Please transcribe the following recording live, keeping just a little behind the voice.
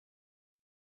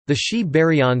The Xi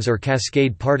baryons or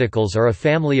cascade particles are a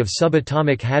family of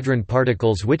subatomic hadron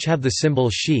particles which have the symbol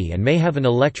Xi and may have an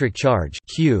electric charge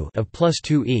Q of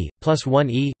 +2e,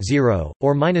 +1e, 0,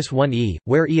 or -1e,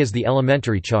 where e is the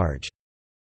elementary charge.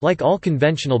 Like all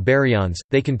conventional baryons,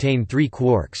 they contain 3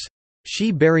 quarks.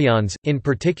 Xi baryons, in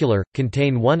particular,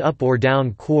 contain one up or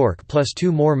down quark plus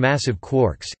 2 more massive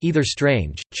quarks, either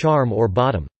strange, charm or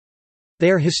bottom. They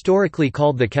are historically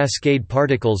called the cascade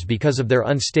particles because of their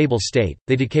unstable state.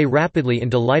 They decay rapidly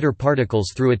into lighter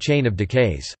particles through a chain of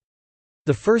decays.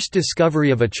 The first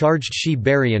discovery of a charged Xi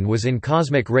baryon was in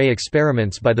cosmic ray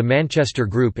experiments by the Manchester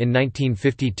Group in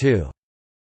 1952.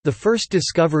 The first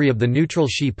discovery of the neutral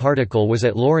Xi particle was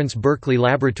at Lawrence Berkeley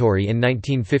Laboratory in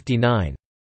 1959.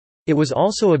 It was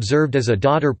also observed as a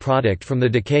daughter product from the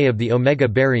decay of the omega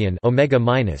baryon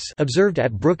observed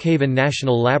at Brookhaven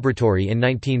National Laboratory in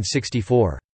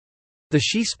 1964. The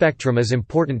Xi spectrum is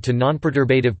important to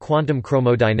nonperturbative quantum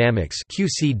chromodynamics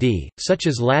 (QCD), such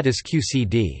as lattice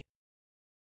QCD.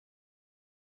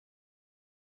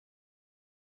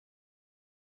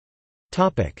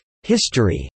 Topic: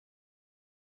 History.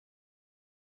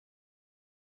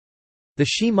 The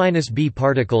Xi-B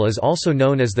particle is also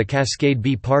known as the cascade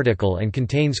B particle and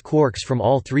contains quarks from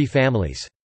all 3 families.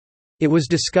 It was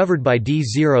discovered by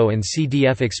D0 and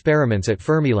CDF experiments at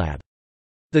Fermilab.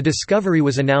 The discovery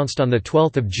was announced on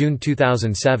 12 June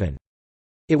 2007.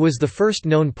 It was the first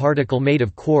known particle made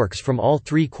of quarks from all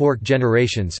 3 quark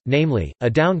generations, namely, a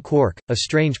down quark, a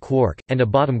strange quark, and a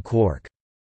bottom quark.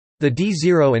 The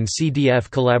D0 and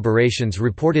CDF collaborations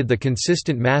reported the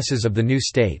consistent masses of the new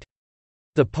state.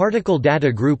 The particle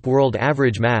data group world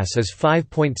average mass is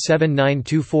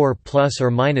 5.7924 plus or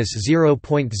minus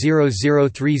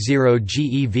 0.0030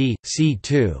 GeV,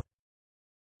 C2.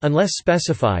 Unless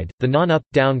specified, the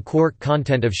non-up-down quark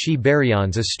content of Xi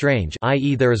baryons is strange,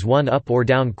 i.e. there is one up or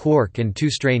down quark and 2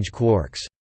 strange quarks.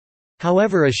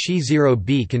 However, a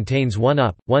Xi0b contains one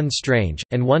up, one strange,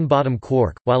 and one bottom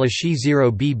quark, while a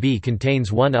Xi0bb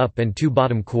contains one up and 2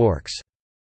 bottom quarks.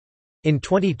 In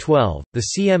 2012, the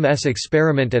CMS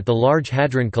experiment at the Large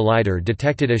Hadron Collider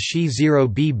detected a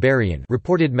Xi0b baryon,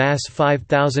 reported mass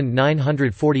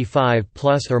 5945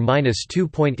 plus or minus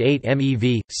 2.8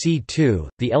 MeV, C2.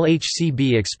 The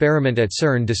LHCb experiment at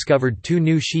CERN discovered 2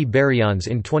 new Xi baryons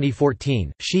in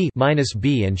 2014,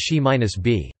 Xi-B and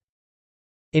Xi-B.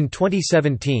 In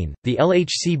 2017, the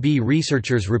LHCb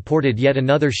researchers reported yet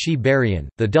another Xi baryon,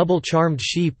 the double-charmed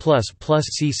Xi++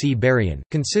 Cc baryon,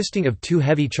 consisting of 2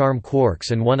 heavy charm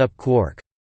quarks and 1 up quark.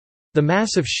 The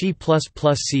mass of Xi++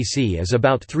 Cc is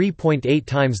about 3.8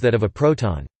 times that of a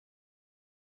proton.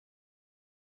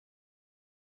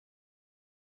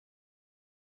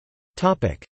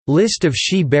 List of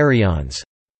Xi baryons.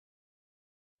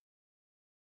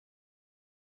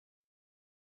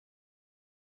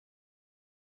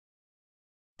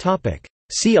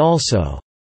 See also: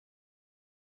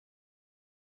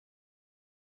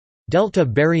 Delta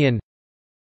baryon,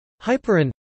 Hyperon,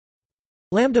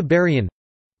 Lambda baryon,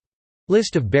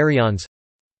 List of baryons,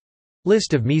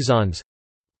 List of mesons,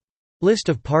 List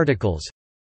of particles,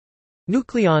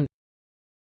 Nucleon,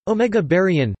 Omega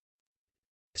baryon,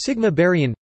 Sigma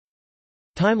baryon.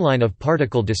 Timeline of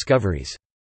particle discoveries.